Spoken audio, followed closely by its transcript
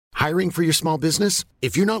Hiring for your small business?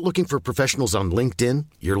 If you're not looking for professionals on LinkedIn,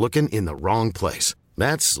 you're looking in the wrong place.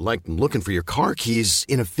 That's like looking for your car keys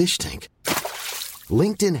in a fish tank.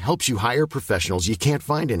 LinkedIn helps you hire professionals you can't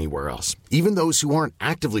find anywhere else, even those who aren't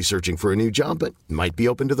actively searching for a new job but might be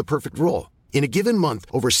open to the perfect role. In a given month,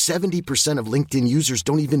 over 70% of LinkedIn users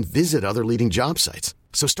don't even visit other leading job sites.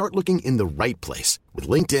 So start looking in the right place. With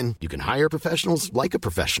LinkedIn, you can hire professionals like a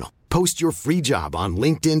professional. Post your free job on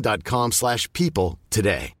linkedin.com/people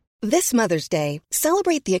today. This Mother's Day,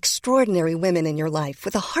 celebrate the extraordinary women in your life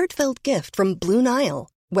with a heartfelt gift from Blue Nile.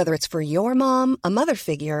 Whether it's for your mom, a mother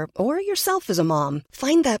figure, or yourself as a mom,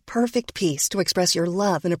 find that perfect piece to express your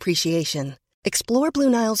love and appreciation. Explore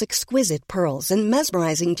Blue Nile's exquisite pearls and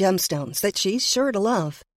mesmerizing gemstones that she's sure to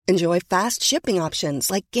love. Enjoy fast shipping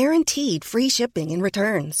options like guaranteed free shipping and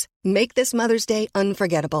returns. Make this Mother's Day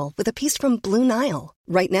unforgettable with a piece from Blue Nile.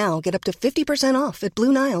 Right now, get up to 50% off at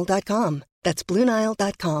BlueNile.com. That's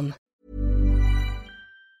BlueNile.com.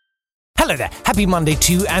 Hello there, happy Monday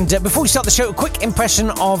to you, and before we start the show, a quick impression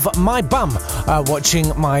of my bum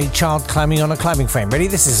watching my child climbing on a climbing frame. Ready?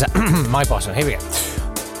 This is my bottom. Here we go.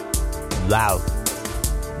 Wow.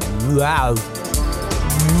 Wow.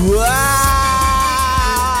 Wow.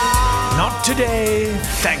 Not today,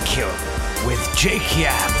 thank you, with Jake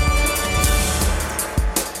Yam.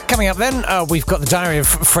 Coming up then, we've got the diary of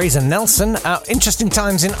Fraser Nelson. Interesting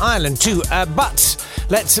times in Ireland too. But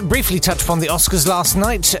let's briefly touch upon the Oscars last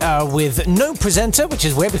night with no presenter, which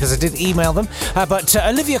is weird because I did email them. But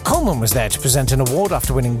Olivia Colman was there to present an award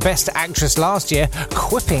after winning Best Actress last year,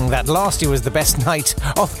 quipping that last year was the best night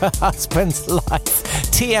of her husband's life.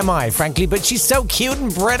 TMI, frankly, but she's so cute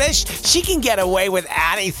and British, she can get away with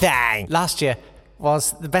anything. Last year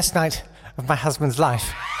was the best night of my husband's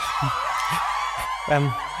life.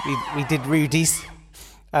 We did Rudy's.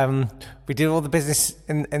 We did all the business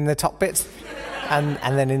in the top bits, and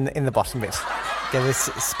then in the bottom bits. There was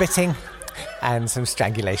spitting and some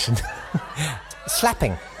strangulation,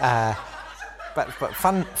 slapping, but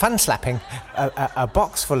fun slapping. A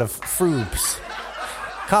box full of Froobs,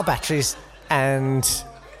 car batteries, and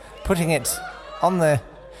putting it on the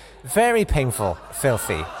very painful,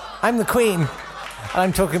 filthy. I'm the Queen, and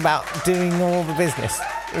I'm talking about doing all the business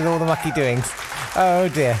with all the mucky doings. Oh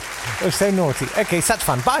dear, it was so naughty. Okay, such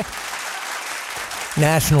fun. Bye.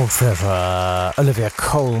 National treasure, Olivia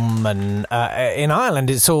Colman. In Ireland,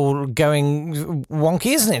 it's all going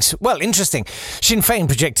wonky, isn't it? Well, interesting. Sinn Féin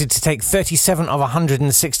projected to take 37 of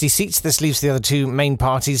 160 seats. This leaves the other two main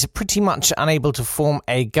parties pretty much unable to form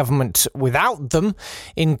a government without them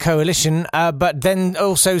in coalition, but then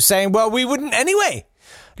also saying, well, we wouldn't anyway.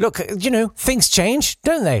 Look, things change,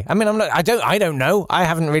 don't they? I mean, I don't know. I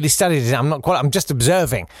haven't really studied it. I'm just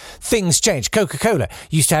observing. Things change. Coca-Cola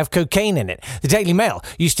used to have cocaine in it. The Daily Mail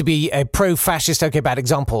used to be a pro-fascist, okay, bad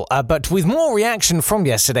example. But with more reaction from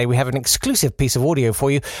yesterday, we have an exclusive piece of audio for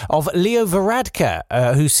you of Leo Varadkar,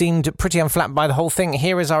 who seemed pretty unflapped by the whole thing.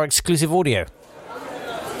 Here is our exclusive audio.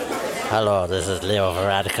 Hello, this is Leo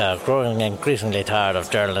Varadkar, growing increasingly tired of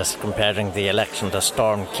journalists comparing the election to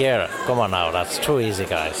Storm Ciara. Come on now, that's too easy,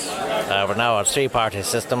 guys. We're now a three-party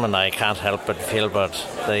system, and I can't help but feel but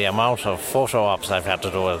the amount of photo ops I've had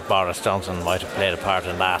to do with Boris Johnson might have played a part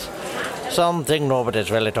in that. Something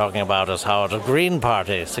nobody's really talking about is how the Green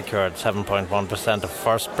Party secured 7.1% of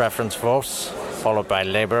first preference votes, followed by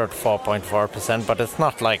Labour at 4.4%, but it's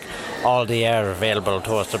not like all the air available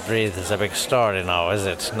to us to breathe is a big story now, is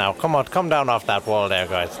it? Now, come on, come down off that wall there,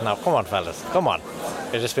 guys. Now, come on, fellas, come on.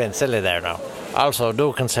 You're just being silly there now. Also,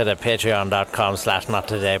 do consider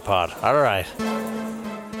patreon.com/nottodaypod. All right.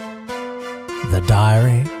 The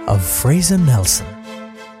Diary of Fraser Nelson.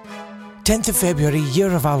 10th of February,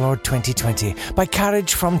 year of our Lord 2020. By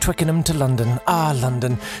carriage from Twickenham to London. Ah,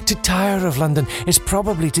 London. To tire of London is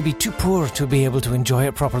probably to be too poor to be able to enjoy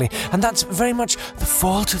it properly. And that's very much the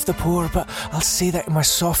fault of the poor, but I'll say that in my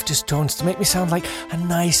softest tones to make me sound like a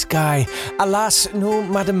nice guy. Alas, no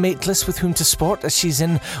Madam Mateless with whom to sport, as she's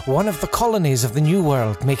in one of the colonies of the New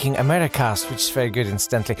World, making Americast, which is very good,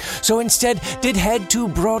 incidentally. So instead, did head to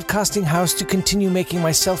Broadcasting House to continue making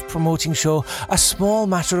my self-promoting show A Small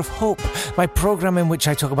Matter of Hope, my programme in which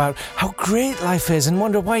I talk about how great life is and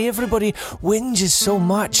wonder why everybody whinges so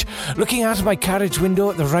much. Looking out of my carriage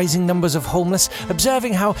window at the rising numbers of homeless,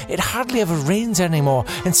 observing how it hardly ever rains anymore,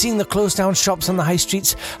 and seeing the closed down shops on the high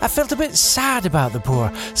streets, I felt a bit sad about the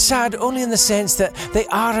poor. Sad only in the sense that they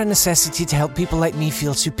are a necessity to help people like me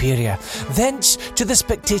feel superior. Thence to the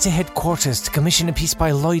Spectator headquarters to commission a piece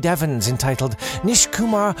by Lloyd Evans entitled Nish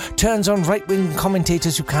Kumar Turns on Right-Wing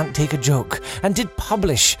Commentators Who Can't Take a Joke, and did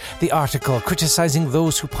publish the article criticising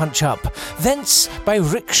those who punch up. Thence, by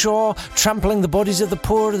Rick Shaw, trampling the bodies of the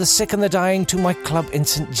poor, the sick and the dying to my club in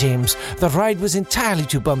St. James. The ride was entirely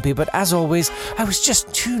too bumpy, but as always, I was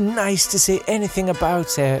just too nice to say anything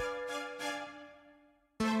about it.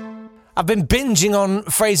 I've been binging on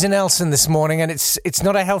Fraser Nelson this morning, and it's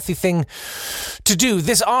not a healthy thing to do.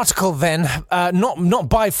 This article, then, not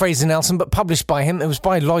by Fraser Nelson, but published by him, it was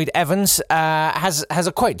by Lloyd Evans, has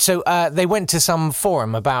a quote. So they went to some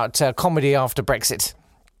forum about comedy after Brexit.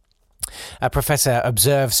 A professor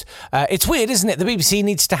observes, it's weird, isn't it? The BBC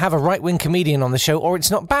needs to have a right-wing comedian on the show, or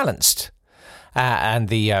it's not balanced. And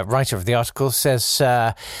the writer of the article says...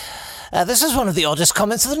 this is one of the oddest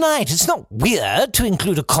comments of the night. It's not weird to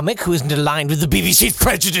include a comic who isn't aligned with the BBC's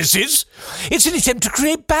prejudices. It's an attempt to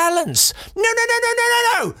create balance.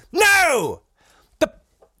 No!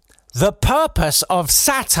 The purpose of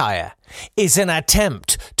satire is an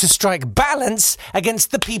attempt to strike balance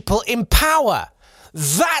against the people in power.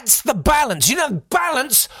 That's the balance. You know,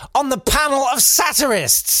 balance on the panel of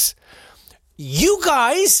satirists. You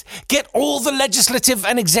guys get all the legislative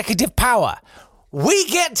and executive power. We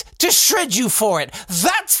get to shred you for it.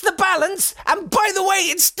 That's the balance. And by the way,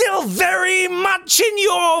 it's still very much in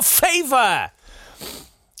your favour.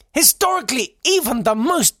 Historically, even the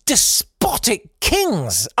most despotic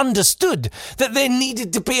kings understood that there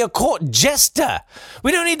needed to be a court jester.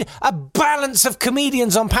 We don't need a balance of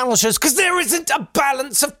comedians on panel shows because there isn't a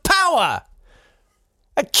balance of power.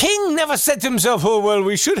 A king never said to himself, oh, well,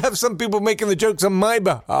 we should have some people making the jokes on my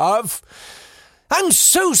behalf. I'm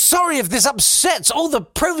so sorry if this upsets all the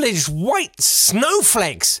privileged white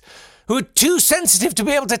snowflakes who are too sensitive to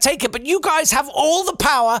be able to take it, but you guys have all the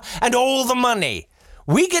power and all the money.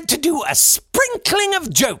 We get to do a sprinkling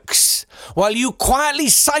of jokes while you quietly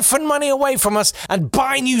siphon money away from us and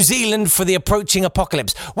buy New Zealand for the approaching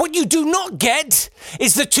apocalypse. What you do not get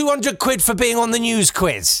is the 200 quid for being on the news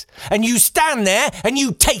quiz. And you stand there and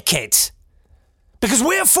you take it. Because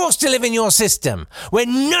we're forced to live in your system, where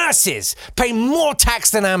nurses pay more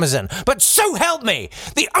tax than Amazon. But so help me,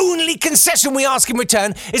 the only concession we ask in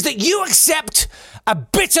return is that you accept a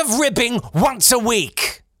bit of ribbing once a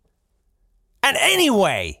week. And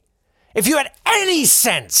anyway, if you had any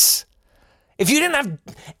sense, if you didn't have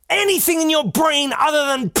anything in your brain other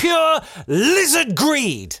than pure lizard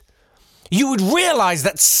greed, you would realise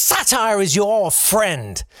that satire is your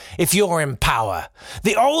friend if you're in power.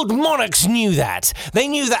 The old monarchs knew that. They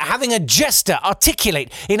knew that having a jester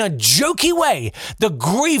articulate in a jokey way the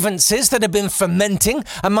grievances that had been fermenting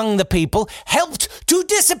among the people helped to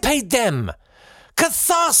dissipate them.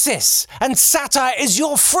 Catharsis and satire is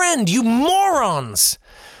your friend, you morons.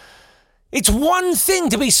 It's one thing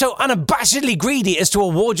to be so unabashedly greedy as to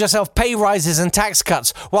award yourself pay rises and tax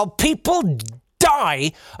cuts while people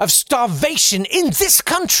die of starvation in this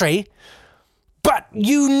country, but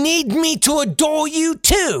you need me to adore you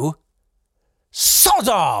too? Sod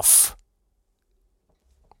off!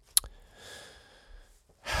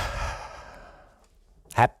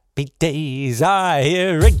 Happy days are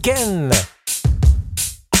here again.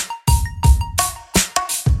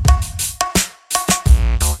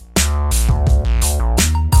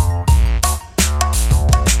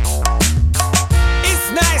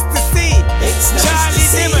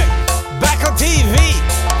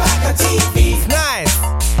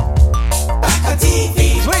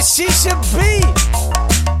 She should be.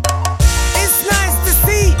 It's nice to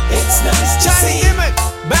see. It's nice to Charlie Dimmock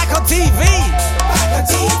back on TV. Back on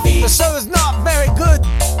TV. The show is not very good,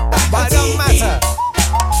 but it don't matter.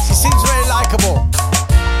 She seems very likable.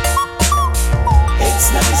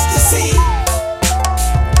 It's nice to see.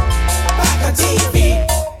 Back on TV.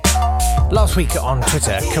 Last week on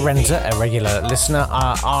Twitter, Karenza, a regular listener,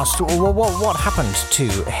 asked what happened to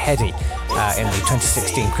Hedy in the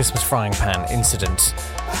 2016 Christmas frying pan incident.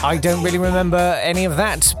 I don't really remember any of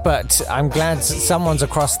that, but I'm glad someone's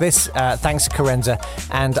across this. Thanks, Karenza.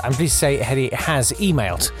 And I'm pleased to say Hedy has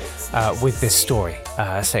emailed with this story.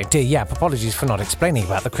 Saying, dear Yap, apologies for not explaining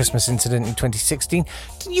about the Christmas incident in 2016.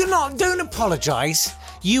 Don't apologise.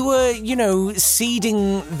 You were,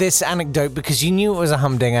 seeding this anecdote because you knew it was a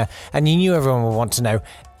humdinger and you knew everyone would want to know,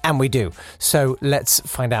 and we do. So let's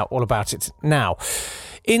find out all about it now.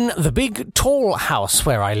 In the big, tall house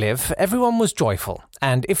where I live, everyone was joyful,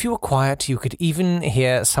 and if you were quiet, you could even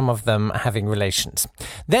hear some of them having relations.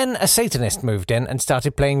 Then a Satanist moved in and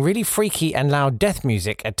started playing really freaky and loud death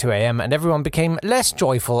music at 2 a.m, and everyone became less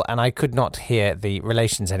joyful, and I could not hear the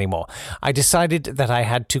relations anymore. I decided that I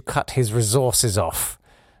had to cut his resources off.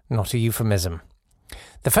 Not a euphemism.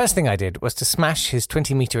 The first thing I did was to smash his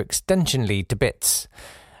 20-metre extension lead to bits,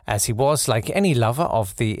 as he was, like any lover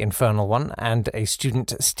of the Infernal One, and a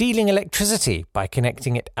student stealing electricity by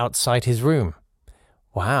connecting it outside his room.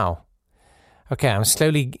 Wow. Okay, I'm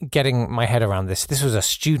slowly getting my head around this. This was a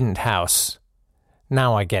student house.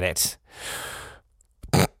 Now I get it.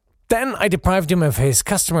 Then I deprived him of his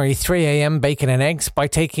customary 3 a.m. bacon and eggs by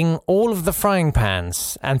taking all of the frying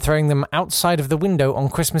pans and throwing them outside of the window on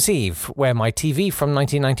Christmas Eve, where my TV from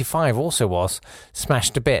 1995 also was,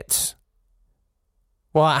 smashed to bits.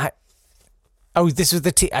 Well, this was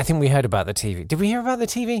the I think we heard about the TV. Did we hear about the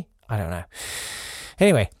TV? I don't know.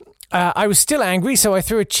 Anyway, I was still angry, so I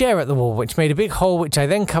threw a chair at the wall, which made a big hole, which I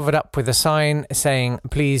then covered up with a sign saying,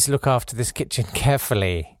 "Please look after this kitchen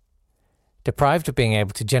carefully." Deprived of being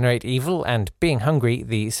able to generate evil and being hungry,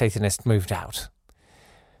 the Satanist moved out.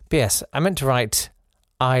 P.S. I meant to write,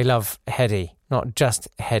 "I love Hedy," not just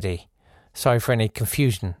Hedy. Sorry for any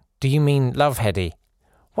confusion. Do you mean love Hedy?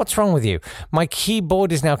 What's wrong with you? My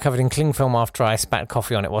keyboard is now covered in cling film after I spat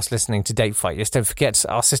coffee on it whilst listening to Date Fight. Yes, don't forget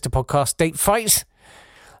our sister podcast, Date Fight.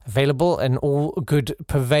 Available in all good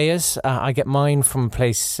purveyors. I get mine from a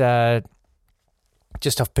place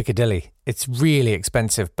just off Piccadilly. It's really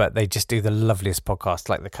expensive, but they just do the loveliest podcast,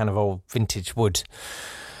 like the kind of old vintage wood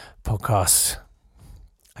podcast.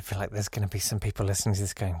 I feel like there's going to be some people listening to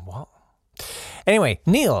this going, what? Anyway,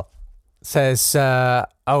 Neil says,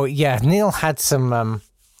 Neil had some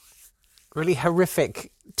really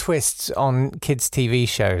horrific twists on kids' TV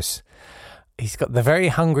shows. He's got the very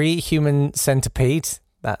hungry human centipede.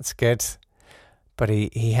 That's good. But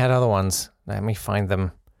he had other ones. Let me find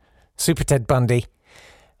them. Super Ted Bundy.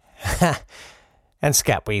 And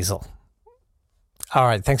Scat Weasel. All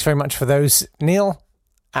right, thanks very much for those, Neil.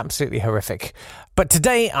 Absolutely horrific. But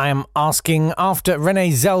today I am asking, after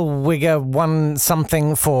Renee Zellweger won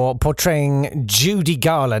something for portraying Judy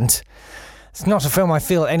Garland, it's not a film I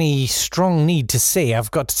feel any strong need to see,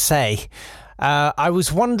 I've got to say. I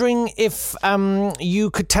was wondering if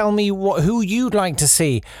you could tell me who you'd like to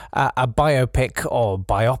see a biopic or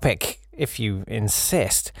biopic, if you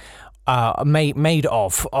insist, made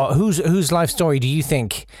of. Whose life story do you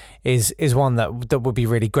think is one that would be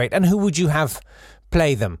really great? And who would you have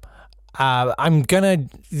play them? I'm going to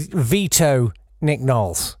veto Nick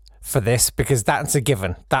Knowles for this because that's a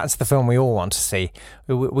given. That's the film we all want to see.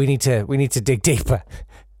 We need to dig deeper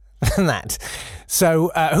than that.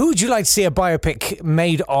 So who would you like to see a biopic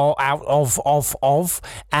made out of,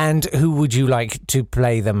 and who would you like to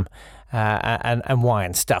play them, and why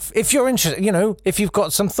and stuff? If you're interested, if you've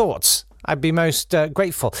got some thoughts, I'd be most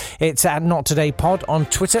grateful. It's at Not Today Pod on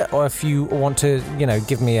Twitter, or if you want to,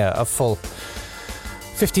 give me a full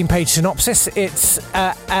 15-page synopsis, it's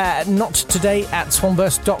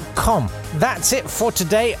nottoday@swanburst.com. That's it for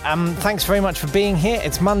today. Thanks very much for being here.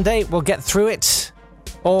 It's Monday. We'll get through it.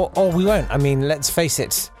 Or we won't. I mean, let's face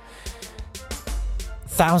it.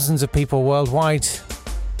 Thousands of people worldwide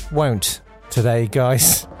won't today,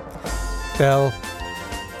 guys. They'll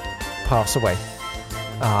pass away.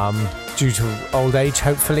 Due to old age,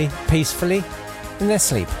 hopefully, peacefully, in their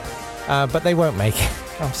sleep. But they won't make it.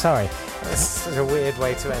 I'm sorry. That's such a weird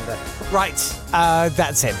way to end it. Right,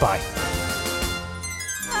 that's it. Bye.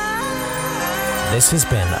 This has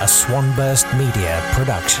been a Swanburst Media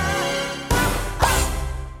production.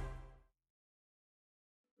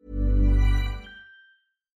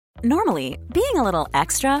 Normally, being a little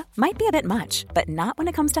extra might be a bit much, but not when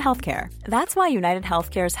it comes to healthcare. That's why United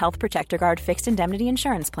Healthcare's Health Protector Guard fixed indemnity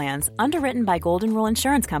insurance plans, underwritten by Golden Rule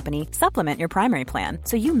Insurance Company, supplement your primary plan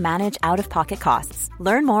so you manage out-of-pocket costs.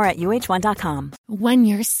 Learn more at UH1.com. When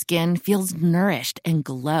your skin feels nourished and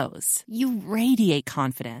glows, you radiate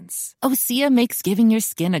confidence. Osea makes giving your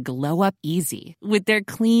skin a glow-up easy with their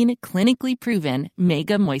clean, clinically proven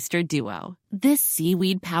Mega Moisture Duo. This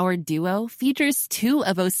seaweed-powered duo features two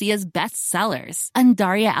of Osea's best sellers,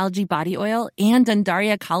 Undaria Algae Body Oil and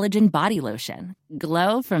Undaria Collagen Body Lotion.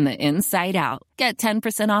 Glow from the inside out. Get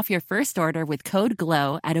 10% off your first order with code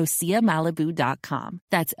GLOW at OseaMalibu.com.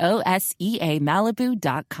 That's OSEA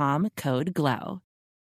Malibu.com, code GLOW.